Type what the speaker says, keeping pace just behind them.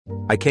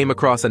I came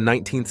across a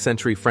 19th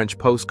century French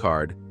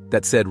postcard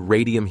that said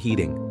radium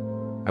heating.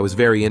 I was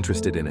very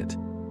interested in it.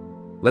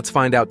 Let's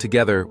find out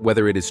together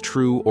whether it is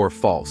true or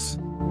false.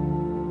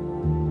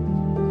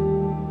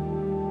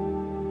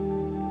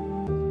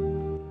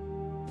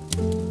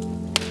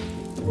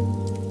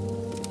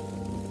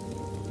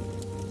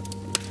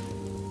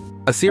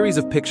 A series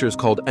of pictures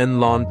called En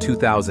l'an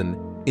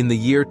 2000, in the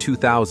year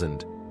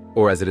 2000,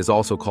 or as it is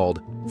also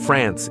called,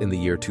 France in the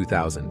year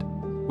 2000,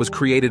 was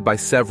created by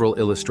several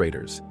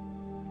illustrators.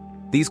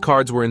 These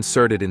cards were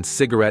inserted in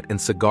cigarette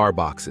and cigar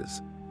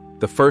boxes.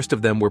 The first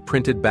of them were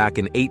printed back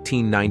in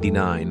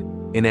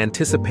 1899 in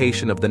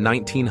anticipation of the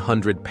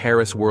 1900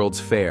 Paris World's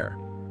Fair.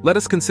 Let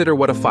us consider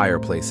what a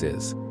fireplace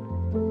is.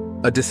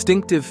 A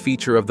distinctive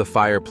feature of the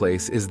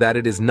fireplace is that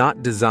it is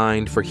not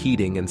designed for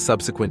heating and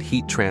subsequent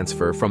heat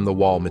transfer from the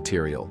wall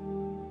material.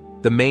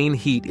 The main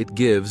heat it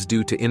gives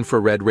due to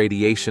infrared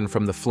radiation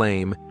from the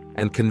flame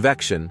and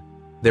convection,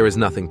 there is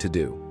nothing to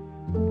do.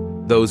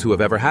 Those who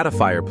have ever had a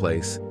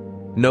fireplace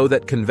know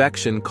that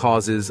convection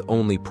causes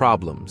only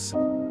problems.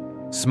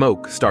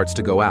 Smoke starts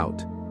to go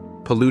out,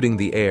 polluting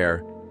the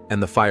air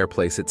and the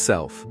fireplace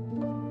itself.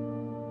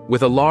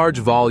 With a large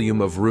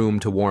volume of room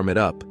to warm it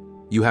up,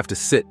 you have to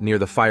sit near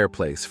the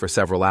fireplace for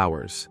several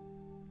hours.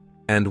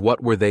 And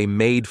what were they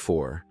made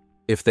for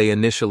if they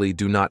initially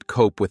do not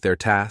cope with their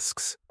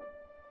tasks?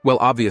 Well,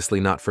 obviously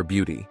not for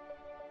beauty.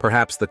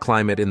 Perhaps the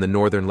climate in the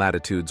northern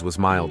latitudes was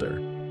milder.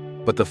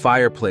 But the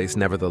fireplace,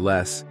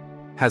 nevertheless,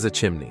 has a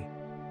chimney.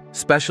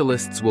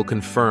 Specialists will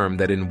confirm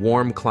that in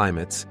warm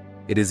climates,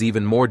 it is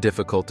even more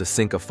difficult to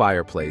sink a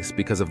fireplace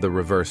because of the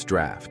reverse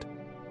draft.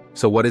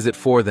 So what is it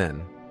for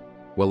then?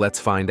 Well, let's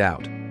find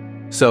out.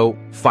 So,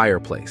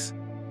 fireplace.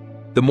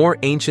 The more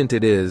ancient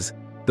it is,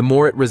 the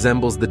more it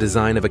resembles the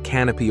design of a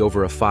canopy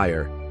over a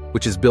fire,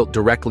 which is built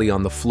directly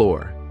on the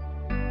floor.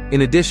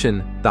 In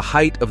addition, the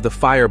height of the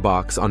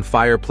firebox on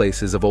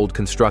fireplaces of old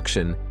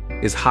construction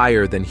is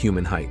higher than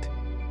human height.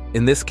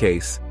 In this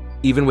case,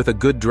 even with a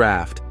good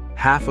draft,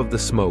 half of the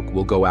smoke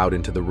will go out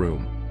into the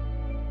room.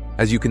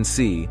 As you can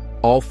see,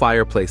 all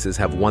fireplaces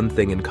have one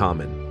thing in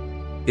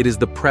common. It is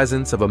the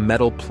presence of a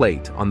metal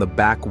plate on the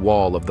back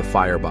wall of the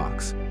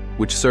firebox,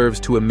 which serves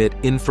to emit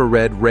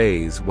infrared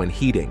rays when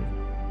heating,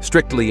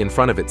 strictly in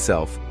front of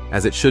itself,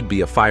 as it should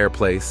be a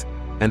fireplace,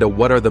 and a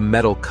what are the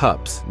metal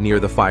cups near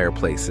the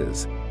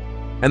fireplaces.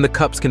 And the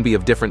cups can be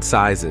of different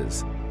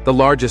sizes. The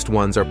largest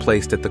ones are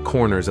placed at the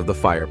corners of the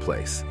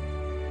fireplace.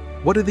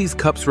 What do these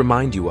cups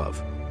remind you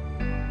of?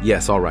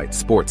 Yes, all right,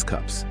 sports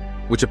cups,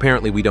 which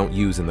apparently we don't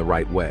use in the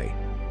right way.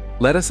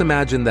 Let us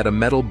imagine that a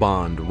metal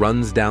bond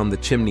runs down the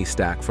chimney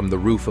stack from the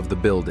roof of the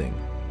building,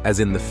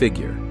 as in the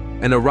figure,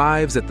 and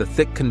arrives at the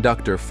thick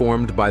conductor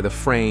formed by the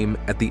frame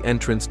at the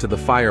entrance to the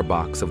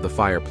firebox of the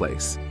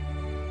fireplace.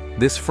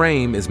 This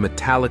frame is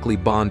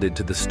metallically bonded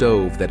to the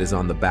stove that is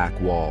on the back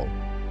wall.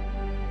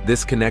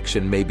 This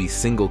connection may be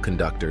single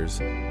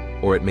conductors,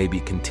 or it may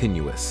be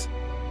continuous.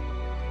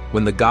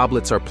 When the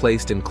goblets are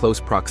placed in close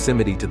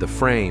proximity to the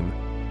frame,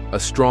 a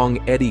strong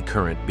eddy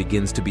current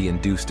begins to be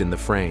induced in the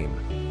frame.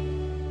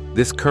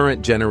 This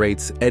current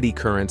generates eddy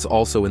currents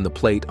also in the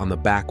plate on the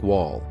back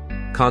wall,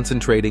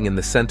 concentrating in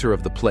the center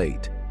of the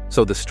plate,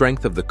 so the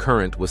strength of the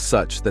current was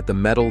such that the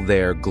metal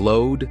there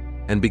glowed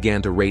and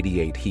began to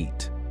radiate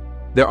heat.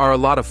 There are a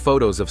lot of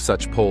photos of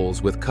such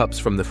poles with cups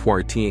from the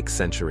 14th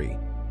century.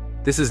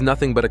 This is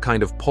nothing but a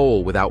kind of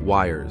pole without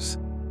wires.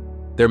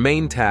 Their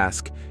main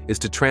task is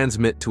to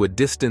transmit to a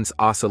distance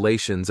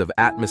oscillations of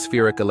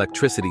atmospheric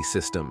electricity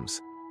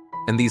systems,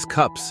 and these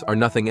cups are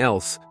nothing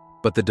else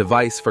but the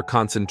device for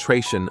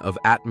concentration of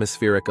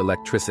atmospheric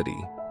electricity.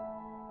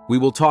 We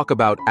will talk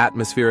about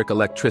atmospheric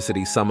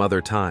electricity some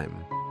other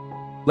time.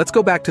 Let's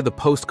go back to the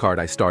postcard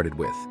I started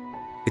with.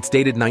 It's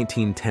dated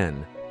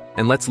 1910,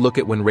 and let's look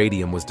at when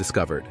radium was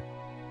discovered.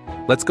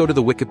 Let's go to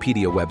the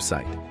Wikipedia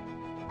website.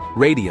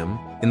 Radium,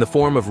 in the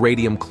form of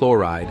radium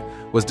chloride,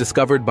 was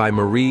discovered by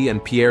Marie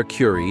and Pierre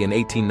Curie in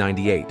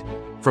 1898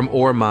 from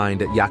ore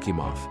mined at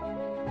Yakimov.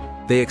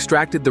 They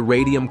extracted the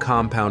radium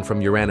compound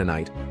from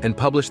uraninite and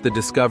published the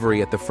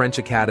discovery at the French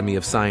Academy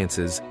of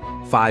Sciences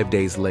 5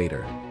 days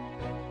later.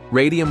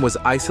 Radium was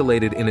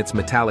isolated in its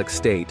metallic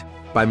state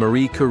by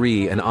Marie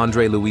Curie and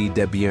André-Louis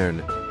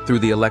Debierne through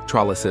the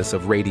electrolysis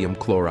of radium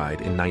chloride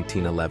in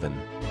 1911.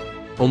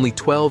 Only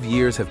 12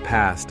 years have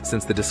passed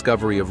since the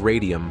discovery of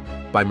radium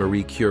by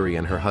Marie Curie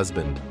and her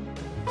husband.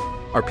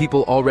 Are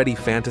people already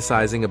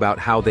fantasizing about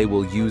how they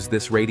will use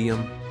this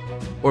radium?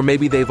 Or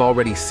maybe they've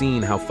already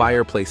seen how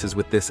fireplaces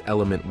with this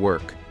element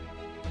work.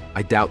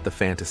 I doubt the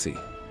fantasy.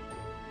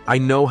 I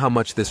know how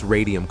much this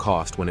radium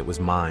cost when it was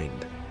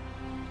mined.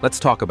 Let's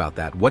talk about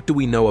that. What do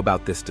we know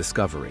about this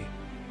discovery?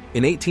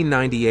 In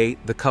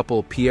 1898, the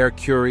couple Pierre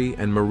Curie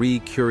and Marie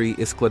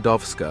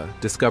Curie-Skłodowska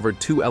discovered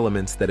two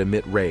elements that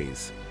emit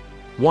rays.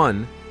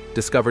 One,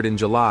 discovered in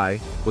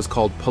July, was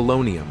called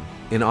polonium,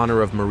 in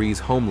honor of Marie's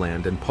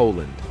homeland in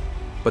Poland.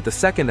 But the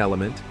second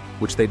element,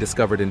 which they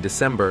discovered in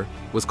December,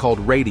 was called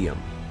radium,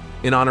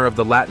 in honor of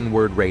the Latin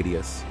word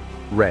radius,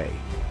 ray.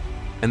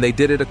 and they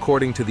did it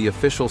according to the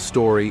official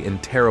story in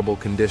terrible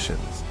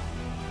conditions.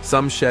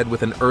 Some shed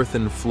with an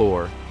earthen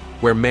floor,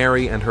 where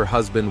Mary and her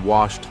husband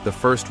washed the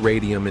first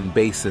radium in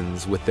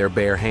basins with their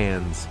bare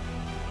hands.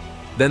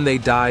 Then they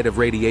died of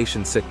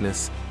radiation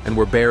sickness and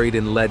were buried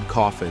in lead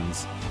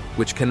coffins,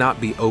 which cannot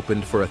be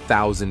opened for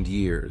 1,000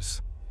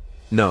 years.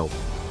 No,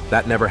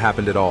 that never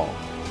happened at all.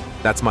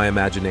 That's my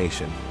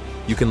imagination.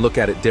 You can look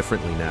at it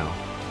differently now.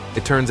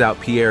 It turns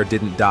out Pierre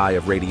didn't die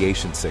of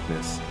radiation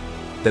sickness.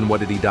 Then what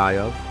did he die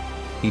of?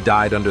 He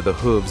died under the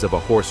hooves of a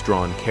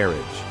horse-drawn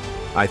carriage.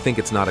 I think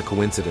it's not a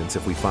coincidence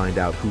if we find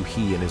out who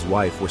he and his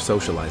wife were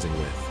socializing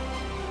with.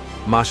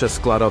 Masha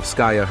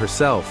Skladovskaya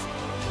herself,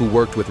 who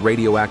worked with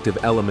radioactive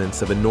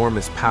elements of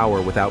enormous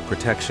power without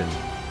protection,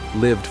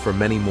 lived for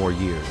many more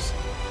years.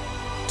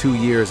 2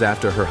 years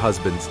after her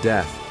husband's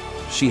death,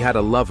 she had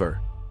a lover,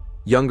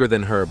 younger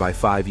than her by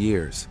 5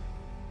 years.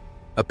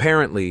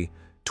 Apparently,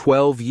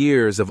 12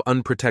 years of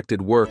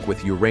unprotected work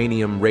with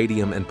uranium,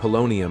 radium, and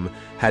polonium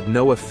had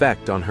no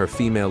effect on her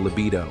female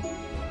libido.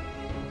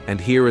 And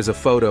here is a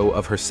photo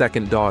of her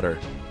second daughter,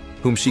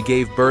 whom she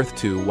gave birth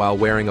to while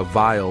wearing a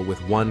vial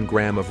with 1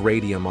 gram of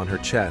radium on her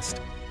chest,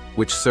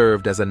 which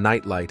served as a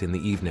nightlight in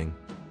the evening.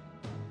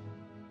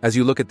 As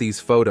you look at these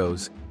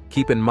photos,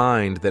 keep in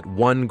mind that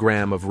 1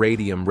 gram of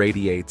radium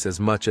radiates as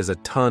much as a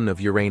ton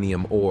of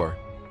uranium ore.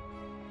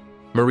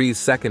 Marie's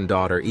second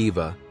daughter,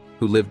 Eva,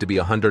 who lived to be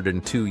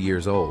 102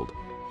 years old.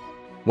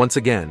 Once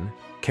again,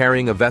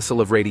 carrying a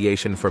vessel of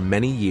radiation for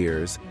many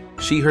years,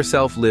 she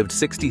herself lived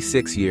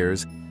 66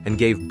 years and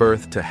gave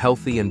birth to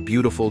healthy and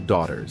beautiful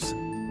daughters.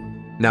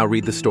 Now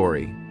read the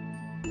story.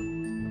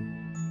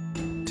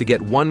 To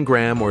get 1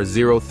 gram or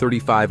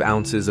 0.35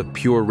 ounces of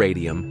pure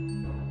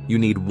radium, you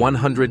need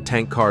 100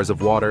 tank cars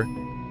of water,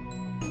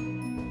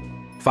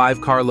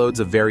 5 carloads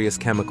of various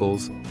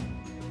chemicals,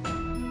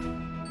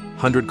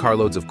 100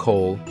 carloads of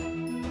coal,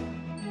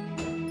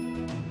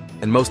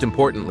 and most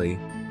importantly,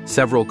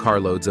 several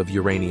carloads of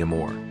uranium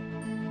ore.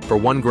 For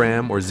 1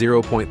 gram or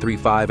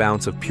 0.35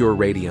 ounce of pure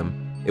radium,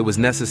 it was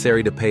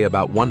necessary to pay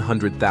about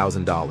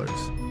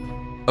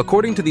 $100,000.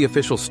 According to the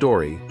official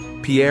story,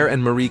 Pierre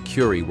and Marie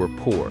Curie were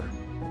poor.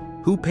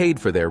 Who paid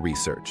for their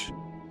research?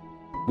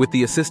 With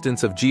the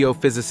assistance of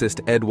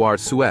geophysicist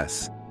Eduard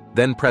Suess,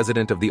 then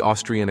president of the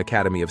Austrian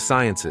Academy of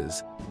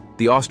Sciences,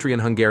 the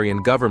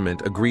Austrian-Hungarian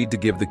government agreed to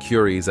give the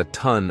Curies a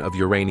ton of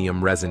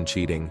uranium resin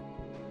cheating.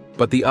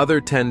 But the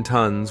other 10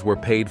 tons were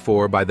paid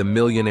for by the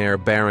millionaire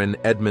Baron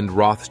Edmund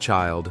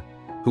Rothschild,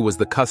 who was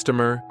the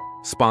customer,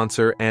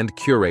 sponsor, and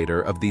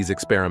curator of these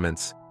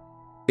experiments.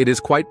 It is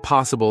quite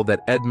possible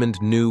that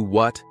Edmund knew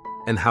what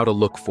and how to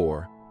look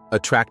for,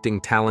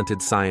 attracting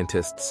talented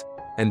scientists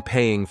and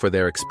paying for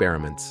their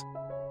experiments.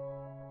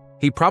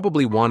 He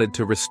probably wanted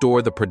to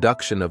restore the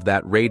production of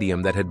that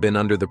radium that had been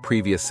under the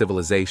previous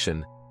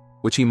civilization,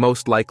 which he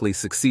most likely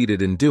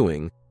succeeded in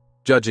doing,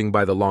 judging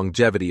by the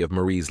longevity of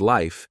Marie's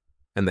life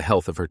and the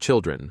health of her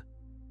children.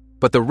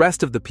 But the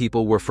rest of the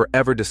people were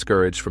forever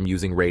discouraged from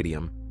using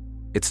radium.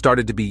 It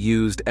started to be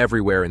used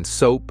everywhere in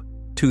soap,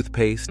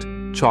 toothpaste,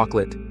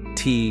 chocolate,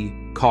 tea,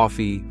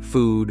 coffee,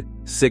 food,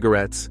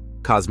 cigarettes,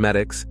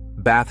 cosmetics,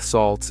 bath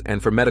salts,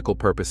 and for medical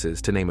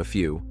purposes, to name a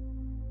few.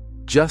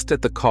 Just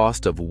at the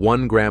cost of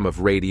 1 gram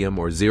of radium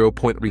or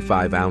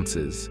 0.35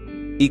 ounces,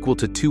 equal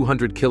to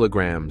 200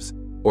 kilograms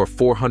or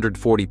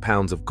 440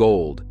 pounds of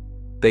gold,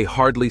 they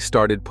hardly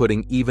started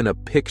putting even a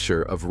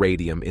picture of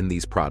radium in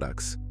these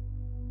products.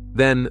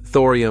 Then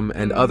thorium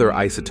and other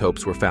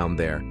isotopes were found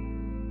there,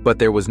 but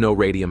there was no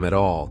radium at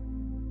all.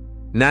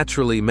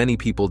 Naturally, many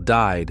people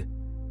died,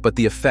 but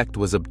the effect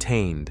was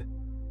obtained.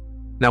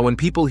 Now, when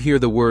people hear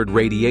the word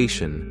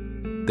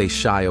radiation, they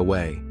shy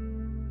away.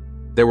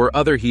 There were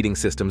other heating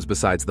systems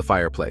besides the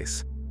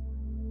fireplace.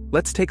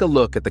 Let's take a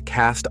look at the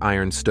cast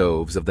iron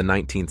stoves of the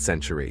 19th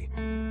century.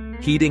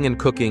 Heating and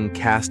cooking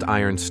cast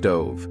iron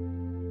stove.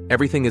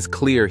 Everything is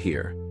clear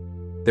here.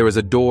 There is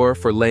a door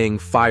for laying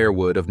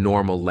firewood of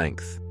normal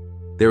length.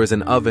 There is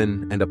an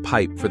oven and a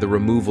pipe for the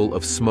removal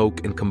of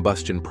smoke and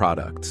combustion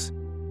products.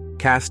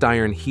 Cast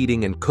iron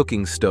heating and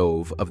cooking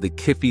stove of the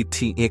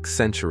 15th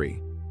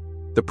century.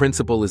 The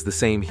principle is the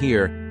same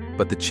here,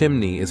 but the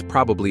chimney is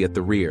probably at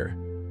the rear.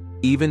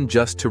 Even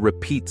just to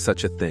repeat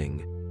such a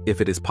thing,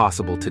 if it is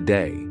possible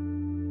today,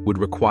 would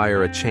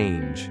require a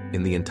change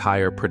in the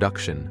entire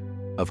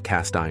production of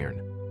cast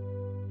iron.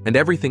 And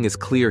everything is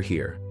clear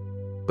here,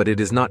 but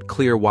it is not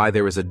clear why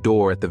there is a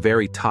door at the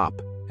very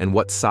top and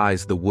what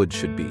size the wood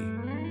should be.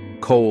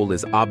 Coal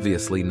is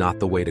obviously not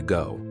the way to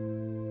go.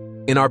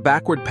 In our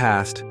backward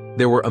past,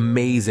 there were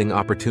amazing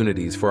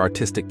opportunities for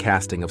artistic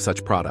casting of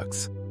such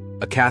products.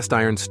 A cast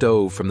iron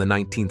stove from the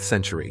 19th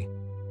century.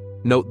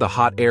 Note the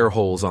hot air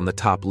holes on the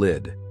top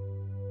lid.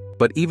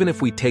 But even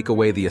if we take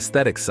away the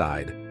aesthetic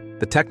side,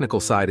 the technical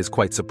side is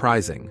quite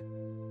surprising.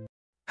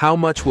 How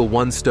much will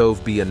one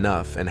stove be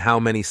enough, and how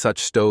many such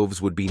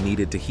stoves would be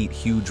needed to heat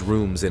huge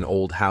rooms in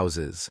old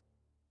houses?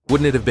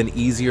 Wouldn't it have been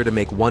easier to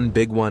make one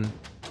big one?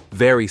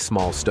 Very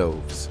small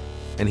stoves.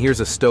 And here's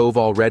a stove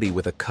already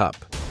with a cup.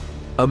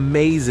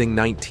 Amazing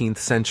 19th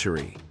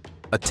century.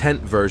 a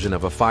tent version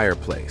of a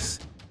fireplace.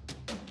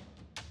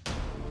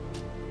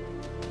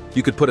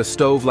 You could put a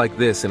stove like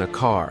this in a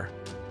car.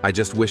 I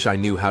just wish I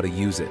knew how to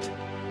use it.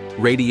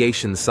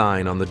 Radiation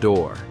sign on the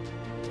door.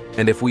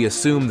 And if we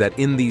assume that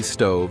in these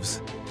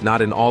stoves,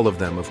 not in all of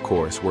them of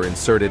course, were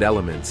inserted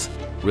elements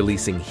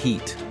releasing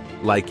heat,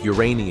 like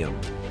uranium,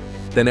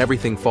 then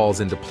everything falls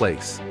into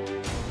place.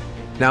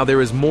 Now there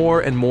is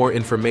more and more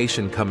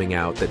information coming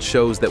out that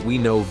shows that we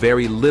know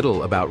very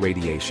little about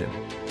radiation.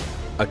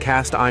 A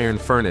cast iron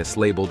furnace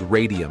labeled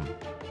radium.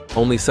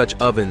 Only such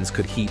ovens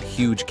could heat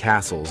huge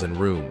castles and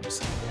rooms.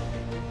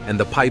 And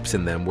the pipes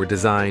in them were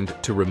designed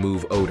to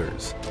remove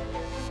odors.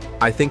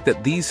 I think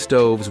that these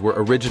stoves were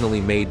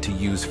originally made to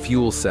use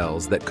fuel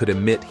cells that could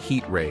emit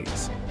heat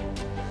rays.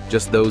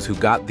 Just those who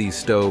got these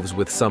stoves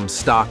with some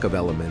stock of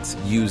elements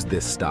used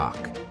this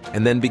stock,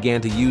 and then began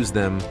to use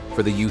them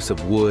for the use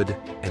of wood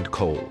and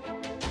coal.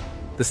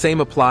 The same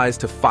applies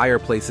to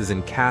fireplaces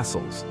in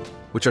castles,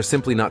 which are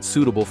simply not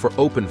suitable for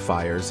open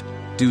fires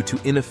due to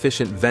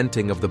inefficient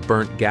venting of the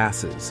burnt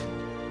gases.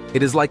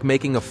 It is like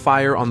making a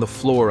fire on the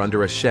floor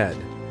under a shed,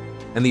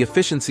 and the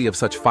efficiency of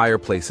such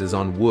fireplaces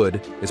on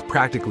wood is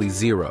practically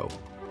zero.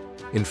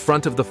 In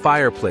front of the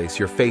fireplace,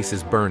 your face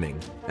is burning,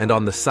 and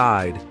on the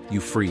side, you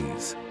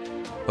freeze.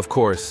 Of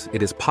course,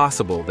 it is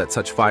possible that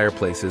such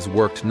fireplaces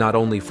worked not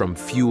only from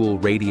fuel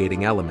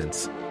radiating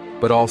elements,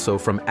 but also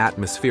from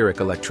atmospheric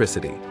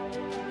electricity.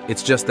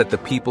 It's just that the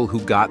people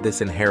who got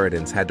this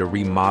inheritance had to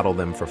remodel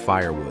them for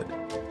firewood.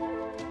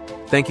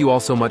 Thank you all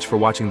so much for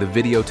watching the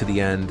video to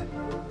the end.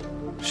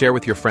 Share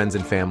with your friends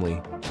and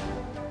family.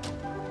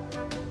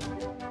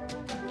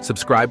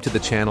 Subscribe to the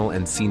channel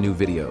and see new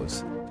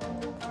videos.